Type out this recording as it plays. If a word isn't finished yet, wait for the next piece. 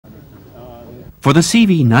For the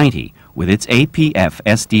CV-90, with its APF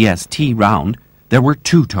SDST round, there were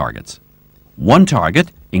two targets. One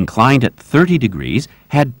target, inclined at 30 degrees,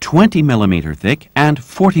 had 20 millimeter thick and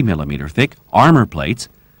 40 millimeter thick armor plates,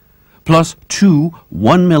 plus two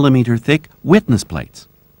 1 millimeter thick witness plates.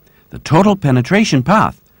 The total penetration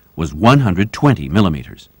path was 120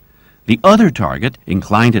 millimeters. The other target,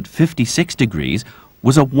 inclined at 56 degrees,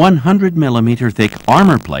 was a 100 millimeter thick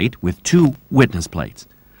armor plate with two witness plates.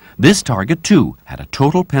 This target, too, had a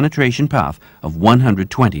total penetration path of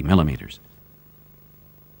 120 millimeters.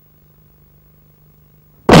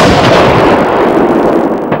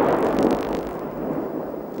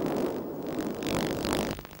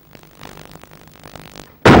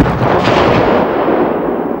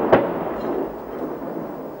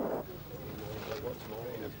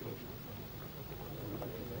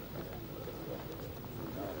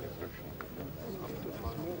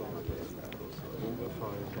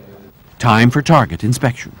 Time for target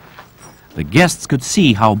inspection. The guests could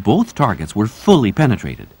see how both targets were fully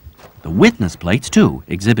penetrated. The witness plates, too,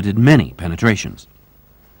 exhibited many penetrations.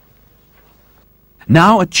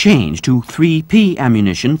 Now a change to 3P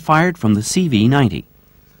ammunition fired from the CV-90.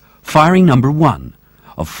 Firing number 1,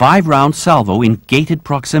 a 5-round salvo in gated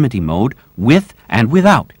proximity mode with and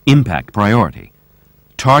without impact priority.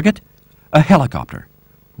 Target, a helicopter.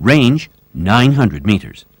 Range, 900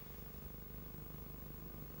 meters.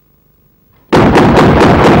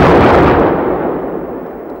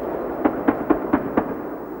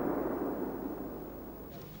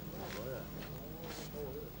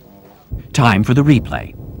 Time for the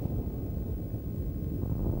replay.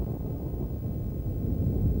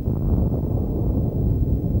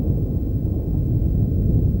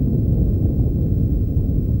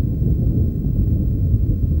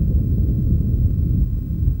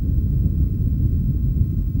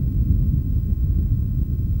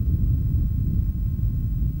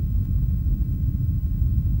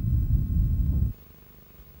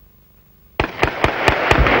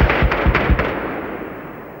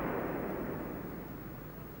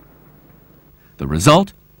 The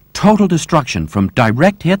result? Total destruction from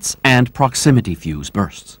direct hits and proximity fuse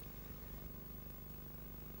bursts.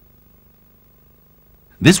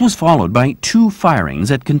 This was followed by 2 firings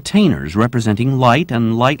at containers representing light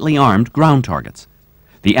and lightly armed ground targets.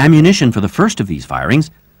 The ammunition for the first of these firings,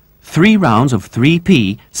 3 rounds of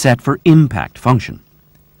 3P set for impact function.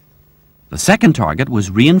 The second target was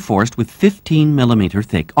reinforced with 15 millimeter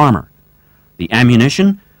thick armor. The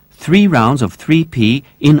ammunition, 3 rounds of 3P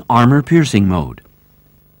in armor-piercing mode.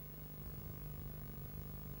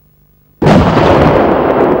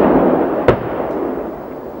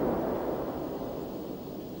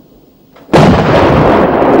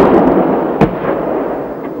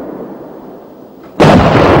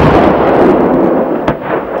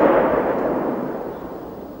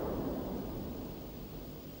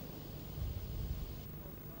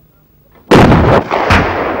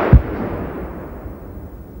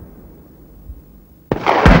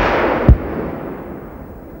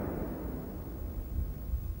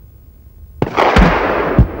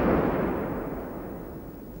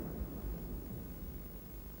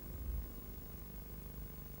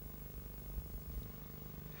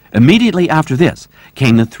 Immediately after this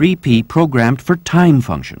came the 3P programmed for time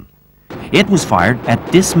function. It was fired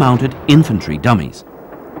at dismounted infantry dummies.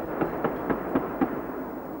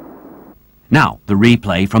 Now, the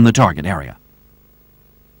replay from the target area.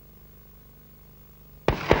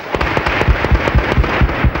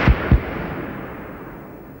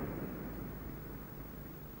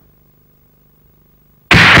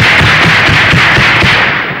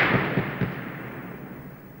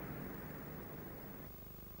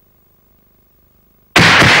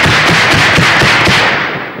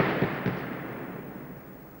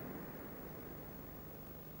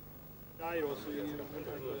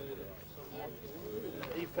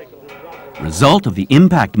 Result of the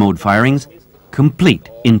impact mode firings, complete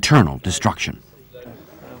internal destruction.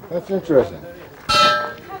 That's interesting.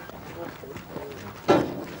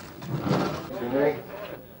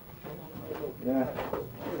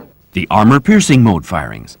 The armor-piercing mode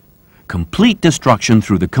firings, complete destruction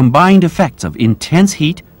through the combined effects of intense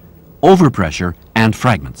heat, overpressure, and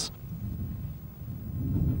fragments.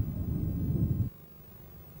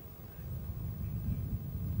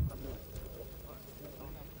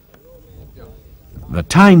 The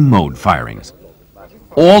time mode firings.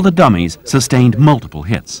 All the dummies sustained multiple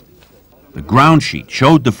hits. The ground sheet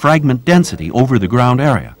showed the fragment density over the ground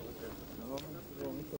area.